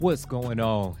What's going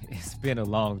on? It's been a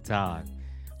long time.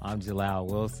 I'm Jalal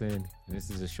Wilson. And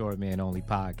this is a Short Man Only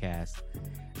podcast.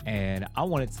 And I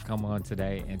wanted to come on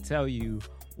today and tell you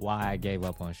why I gave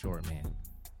up on Short Man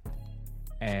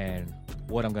and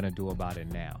what I'm going to do about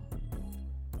it now.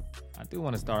 I do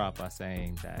want to start off by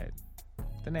saying that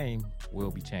the name will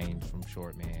be changed from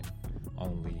Short Man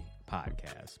Only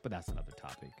podcast, but that's another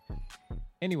topic.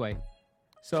 Anyway,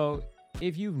 so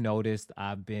if you've noticed,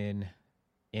 I've been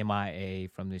MIA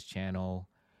from this channel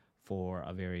for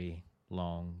a very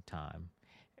long time.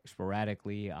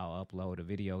 Sporadically, I'll upload a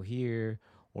video here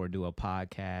or do a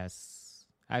podcast.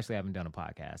 Actually, I haven't done a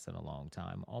podcast in a long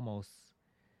time, almost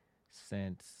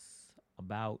since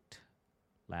about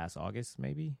last August,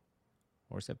 maybe,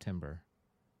 or September.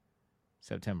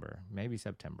 Maybe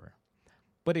September.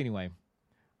 But anyway,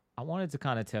 I wanted to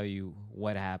kind of tell you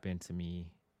what happened to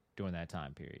me during that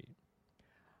time period.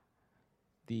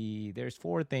 There's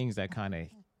three things that kind of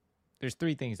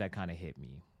hit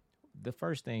me. The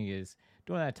first thing is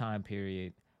during that time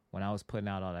period when I was putting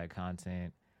out all that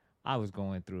content, I was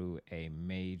going through a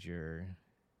major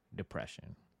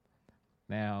depression.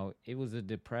 Now, it was a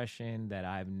depression that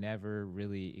I've never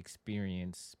really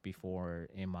experienced before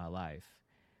in my life,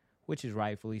 which is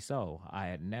rightfully so. I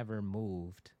had never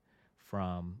moved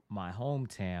from my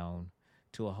hometown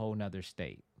to a whole nother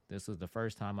state. This was the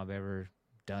first time I've ever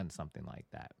done something like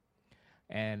that.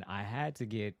 And I had to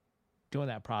during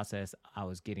that process, I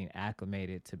was getting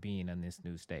acclimated to being in this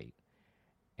new state.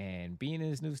 And being in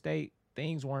this new state,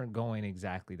 things weren't going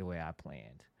exactly the way I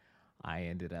planned. I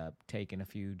ended up taking a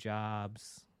few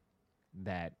jobs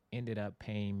that ended up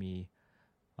paying me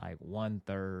like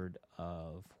 1/3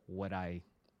 of what I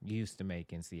used to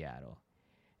make in Seattle.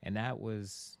 And that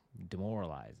was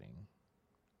demoralizing,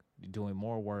 doing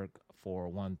more work for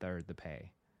 1/3 the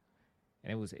pay.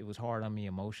 And it was hard on me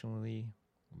emotionally,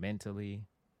 mentally.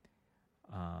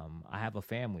 I have a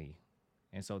family.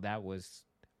 And so I was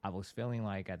feeling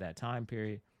like at that time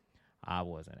period, I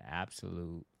was an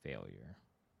absolute failure.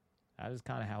 That is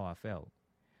kind of how I felt.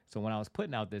 So when I was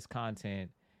putting out this content,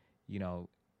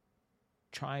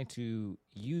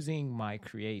 using my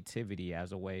creativity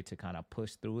as a way to kind of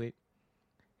push through it,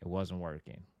 it wasn't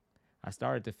working. I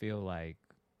started to feel like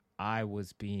I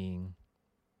was being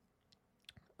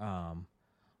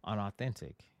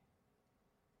unauthentic,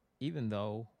 even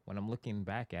though when I'm looking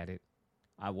back at it,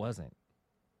 I wasn't.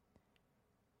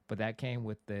 But that came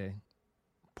with the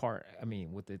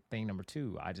thing number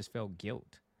two. I just felt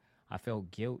guilt. I felt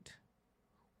guilt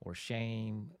or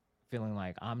shame, feeling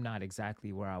like I'm not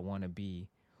exactly where I want to be.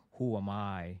 Who am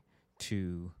I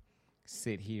to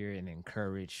sit here and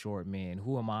encourage short men?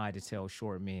 Who am I to tell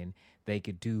short men they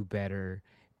could do better,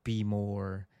 be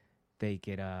more, they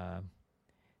could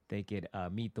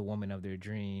meet the woman of their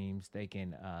dreams. They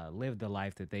can live the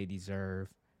life that they deserve.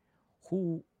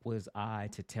 Who was I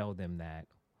to tell them that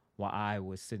while I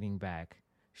was sitting back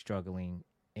struggling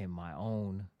in my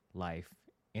own life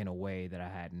in a way that I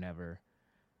had never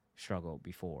struggled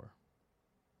before?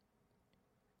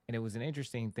 And it was an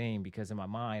interesting thing because in my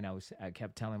mind, I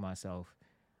kept telling myself,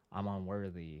 I'm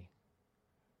unworthy.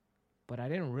 But I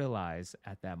didn't realize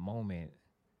at that moment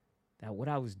that what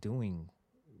I was doing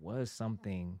was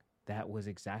something that was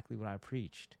exactly what I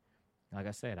preached. Like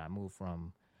I said, I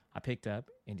picked up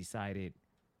and decided,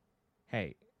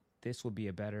 hey,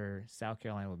 South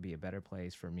Carolina would be a better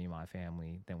place for me and my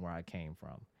family than where I came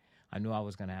from. I knew I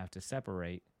was going to have to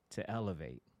separate to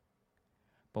elevate.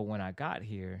 But when I got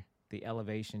here, the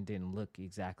elevation didn't look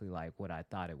exactly like what I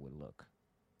thought it would look.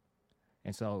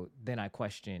 And so then I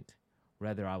questioned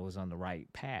whether I was on the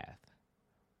right path.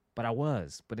 But I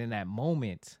was. But in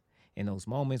those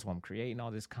moments when I'm creating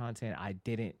all this content, I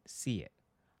didn't see it.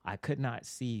 I could not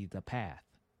see the path.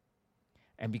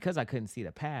 And because I couldn't see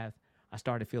the path, I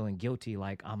started feeling guilty,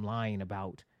 like I'm lying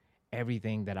about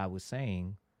everything that I was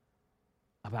saying,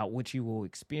 about what you will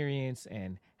experience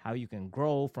and how you can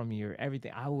grow from your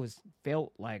everything.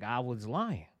 Felt like I was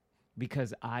lying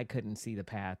because I couldn't see the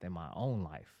path in my own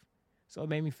life. So it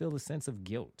made me feel a sense of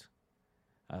guilt,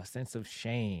 a sense of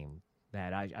shame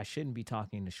that I shouldn't be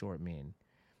talking to short men,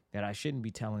 that I shouldn't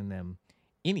be telling them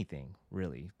anything,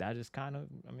 really. That is kind of,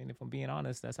 if I'm being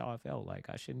honest, that's how I felt. Like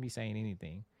I shouldn't be saying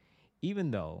anything,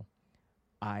 even though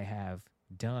I have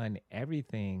done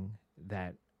everything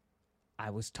that I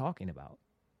was talking about.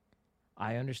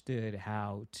 I understood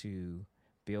how to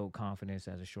build confidence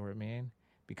as a short man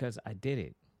because I did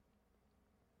it.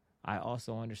 I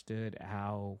also understood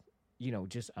how,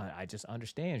 I just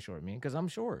understand short men because I'm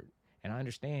short. And I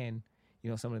understand,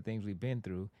 some of the things we've been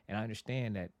through. And I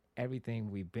understand that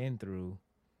everything we've been through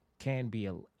can be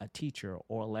a teacher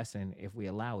or a lesson if we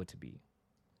allow it to be.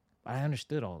 I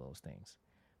understood all those things.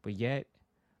 But yet,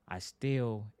 I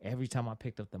still, every time I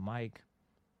picked up the mic,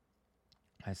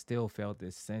 I still felt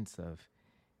this sense of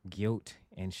guilt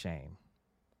and shame.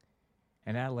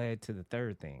 And that led to the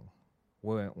third thing.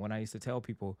 When I used to tell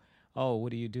people, oh,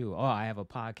 what do you do? Oh, I have a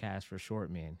podcast for short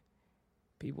men.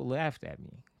 People laughed at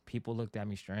me. People looked at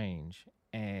me strange.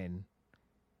 And,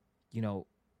 you know,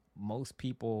 most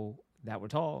people that were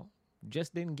tall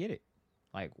just didn't get it.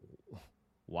 Like,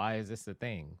 why is this a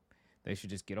thing? They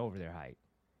should just get over their height.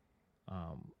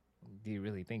 Do you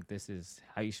really think this is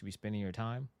how you should be spending your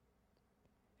time?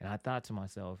 And I thought to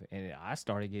myself, and I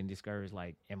started getting discouraged.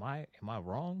 Like, am I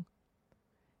wrong?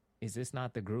 Is this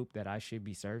not the group that I should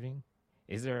be serving?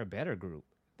 Is there a better group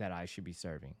that I should be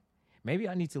serving? Maybe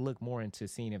I need to look more into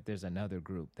seeing if there's another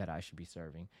group that I should be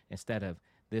serving instead of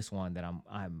this one that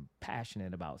I'm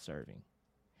passionate about serving.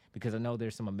 Because I know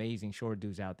there's some amazing short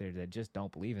dudes out there that just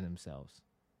don't believe in themselves.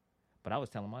 But I was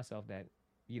telling myself that,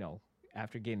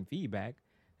 after getting feedback,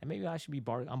 that maybe I should be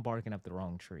I'm barking up the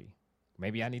wrong tree.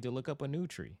 Maybe I need to look up a new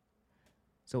tree.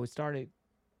 So it started,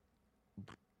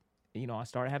 I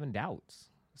started having doubts.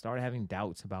 I started having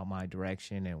doubts about my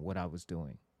direction and what I was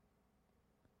doing.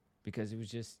 Because it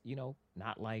was just,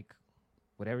 not like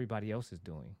what everybody else is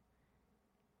doing.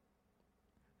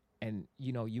 And,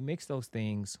 you mix those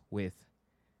things with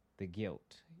the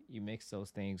guilt. You mix those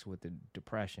things with the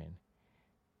depression.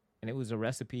 And it was a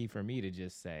recipe for me to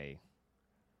just say,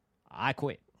 I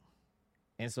quit.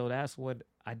 And so that's what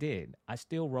I did. I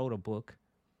still wrote a book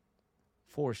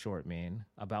for short men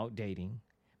about dating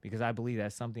because I believe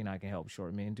that's something I can help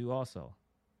short men do also.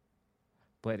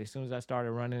 But as soon as I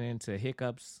started running into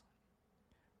hiccups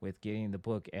with getting the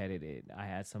book edited, I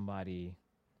had somebody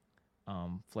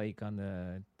flake on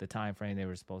the time frame they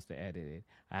were supposed to edit it.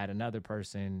 I had another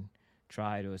person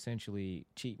try to essentially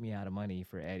cheat me out of money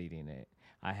for editing it.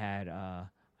 I had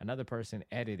another person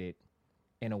edit it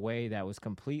in a way that was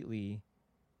completely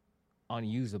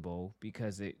unusable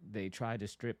because they tried to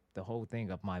strip the whole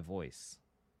thing of my voice.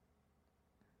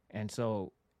 And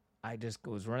so I just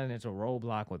was running into a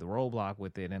roadblock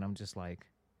with it, and I'm just like,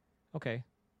 okay,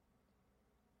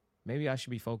 maybe I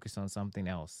should be focused on something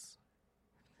else.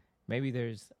 Maybe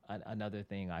there's another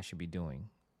thing I should be doing.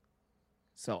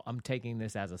 So I'm taking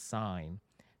this as a sign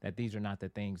that these are not the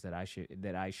things that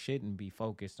I shouldn't be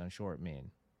focused on short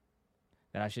men.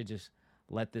 That I should just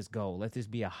let this go. Let this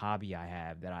be a hobby I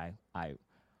have that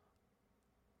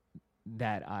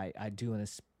I do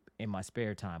in my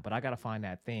spare time. But I gotta find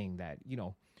that thing that,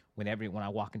 when I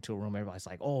walk into a room, everybody's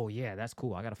like, oh yeah, that's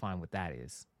cool. I gotta find what that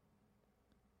is.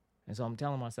 And so I'm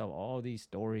telling myself all these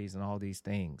stories and all these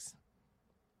things.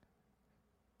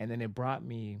 And then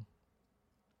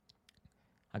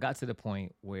I got to the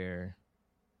point where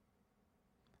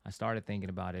I started thinking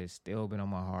about it. It's still been on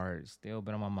my heart, still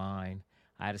been on my mind.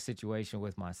 I had a situation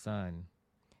with my son.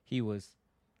 He was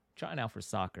trying out for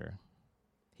soccer.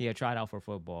 He had tried out for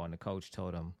football, and the coach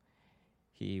told him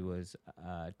he was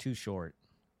too short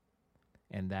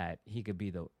and that he could be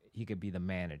the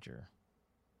manager.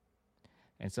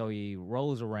 And so he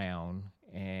rolls around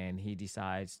and he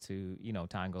decides to,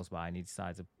 time goes by and he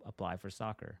decides to play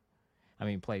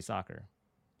soccer.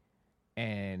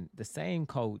 And the same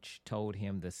coach told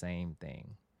him the same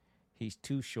thing. He's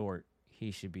too short.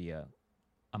 He should be a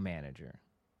manager.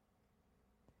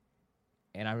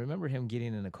 And I remember him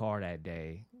getting in the car that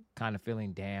day, kind of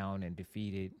feeling down and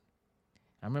defeated.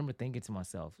 I remember thinking to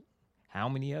myself, how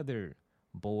many other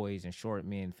boys and short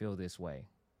men feel this way?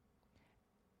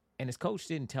 And his coach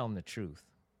didn't tell him the truth.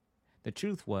 The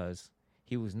truth was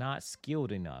he was not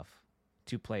skilled enough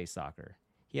to play soccer.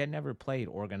 He had never played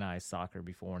organized soccer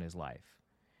before in his life.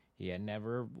 He had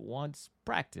never once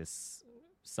practiced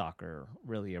soccer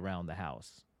really around the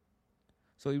house.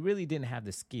 So he really didn't have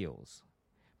the skills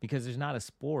because there's not a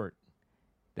sport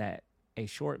that a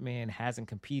short man hasn't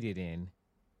competed in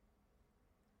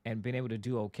and been able to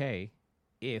do okay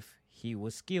if he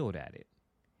was skilled at it.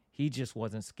 He just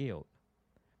wasn't skilled.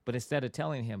 But instead of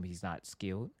telling him he's not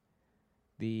skilled,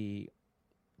 the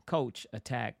coach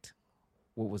attacked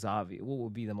what was obvious, what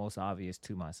would be the most obvious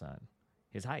to my son,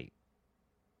 his height.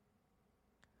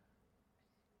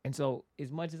 And so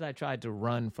as much as I tried to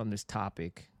run from this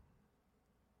topic,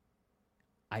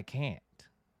 I can't.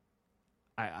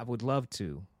 I would love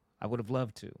to. I would have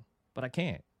loved to, but I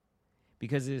can't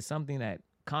because it is something that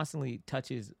constantly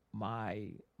touches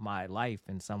my life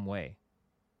in some way.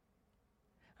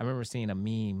 I remember seeing a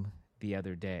meme the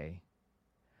other day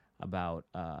about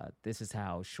this is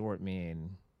how short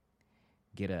men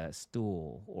get a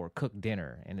stool or cook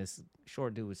dinner. And this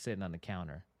short dude was sitting on the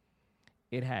counter.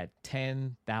 It had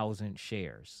 10,000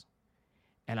 shares.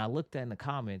 And I looked at in the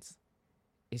comments,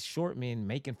 it's short men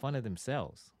making fun of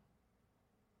themselves.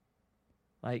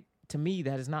 Like, to me,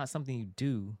 that is not something you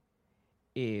do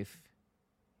if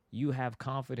you have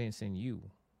confidence in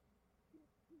you.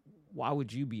 Why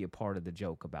would you be a part of the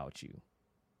joke about you?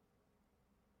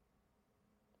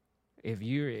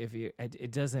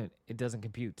 It doesn't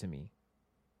compute to me.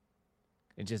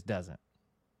 It just doesn't.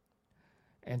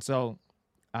 And so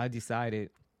I decided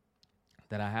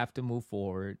that I have to move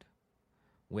forward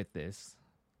with this.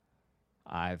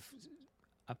 I've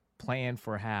planned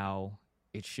for how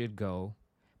it should go.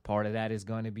 Part of that is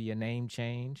going to be a name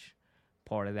change.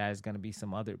 Part of that is going to be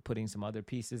putting some other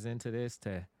pieces into this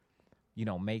to,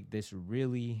 make this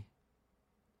really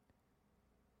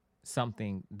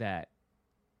something that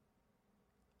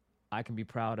I can be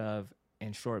proud of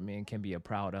and short men can be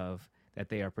proud of that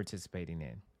they are participating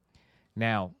in.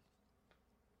 Now,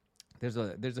 there's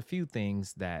a few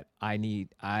things that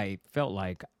I felt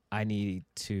like I need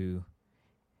to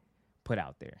put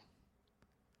out there.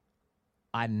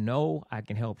 I know I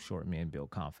can help short men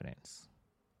build confidence.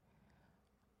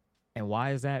 And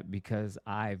why is that? Because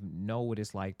I know what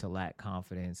it's like to lack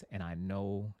confidence, and I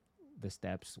know the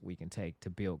steps we can take to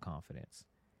build confidence.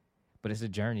 But it's a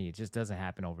journey. It just doesn't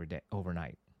happen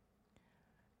overnight.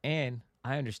 And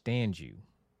I understand you.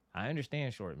 I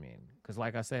understand short men because,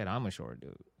 like I said, I'm a short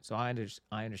dude. So I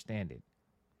understand it.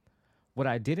 What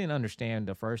I didn't understand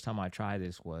the first time I tried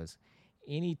this was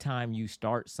anytime you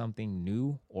start something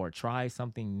new or try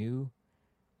something new,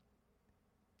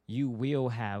 you will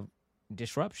have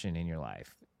disruption in your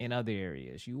life in other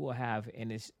areas. You will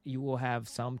have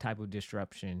some type of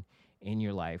disruption in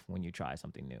your life when you try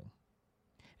something new.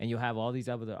 And you'll have all these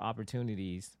other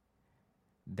opportunities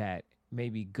that may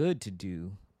be good to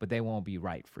do, but they won't be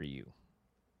right for you.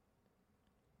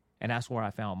 And that's where I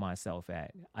found myself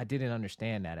at. I didn't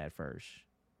understand that at first.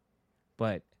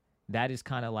 But that is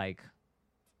kind of like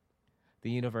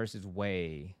the universe's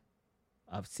way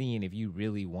of seeing if you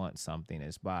really want something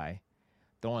is by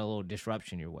throwing a little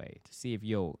disruption your way to see if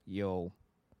you'll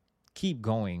keep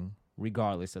going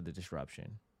regardless of the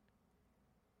disruption.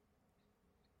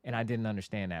 And I didn't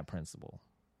understand that principle,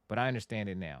 but I understand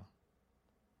it now.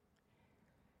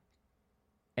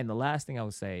 And the last thing I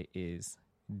would say is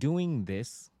doing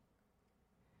this,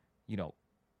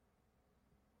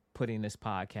 putting this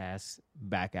podcast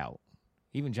back out,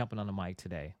 even jumping on the mic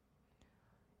today,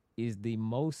 is the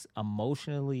most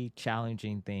emotionally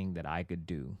challenging thing that I could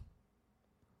do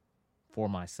for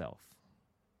myself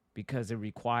because it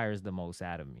requires the most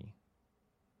out of me.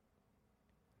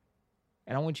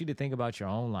 And I want you to think about your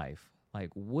own life. Like,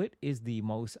 what is the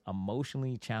most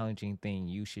emotionally challenging thing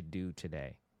you should do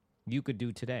today? You could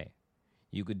do today.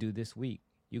 You could do this week.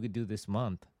 You could do this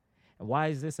month. And why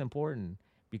is this important?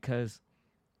 Because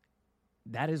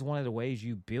that is one of the ways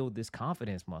you build this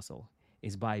confidence muscle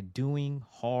is by doing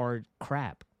hard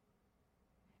crap.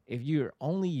 If you're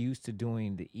only used to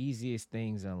doing the easiest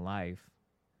things in life,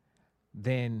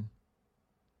 then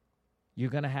you're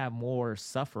going to have more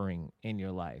suffering in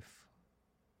your life.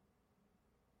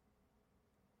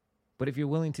 But if you're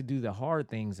willing to do the hard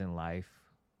things in life,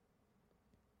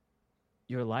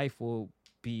 your life will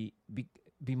be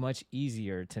much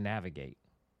easier to navigate.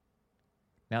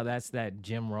 Now, that's that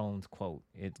Jim Rohn's quote.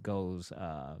 It goes,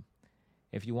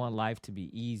 if you want life to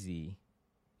be easy,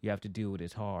 you have to do what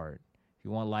is hard. If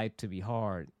you want life to be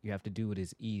hard, you have to do what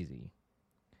is easy.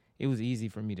 It was easy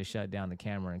for me to shut down the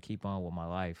camera and keep on with my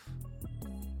life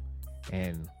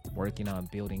and working on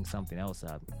building something else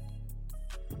up.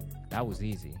 That was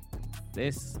easy.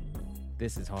 This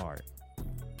is hard.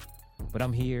 But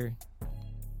I'm here,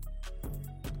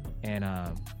 and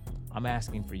I'm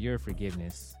asking for your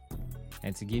forgiveness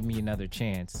and to give me another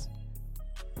chance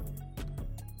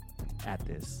at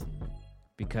this.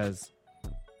 Because,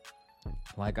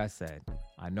 like I said,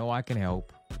 I know I can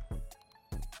help,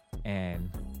 and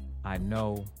I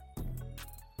know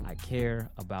I care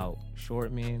about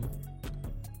short men,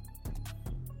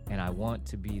 and I want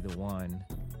to be the one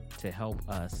to help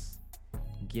us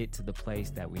get to the place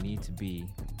that we need to be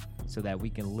so that we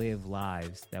can live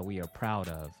lives that we are proud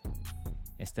of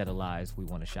instead of lives we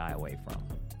want to shy away from.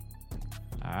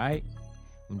 All right.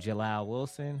 I'm Jalal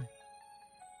Wilson,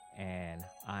 and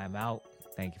I'm out.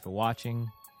 Thank you for watching.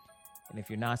 And if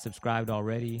you're not subscribed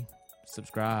already,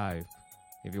 subscribe.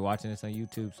 If you're watching this on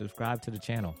YouTube, subscribe to the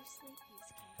channel.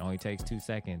 It only takes 2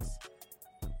 seconds.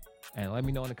 And let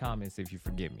me know in the comments if you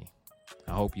forgive me.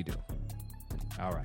 I hope you do. All right.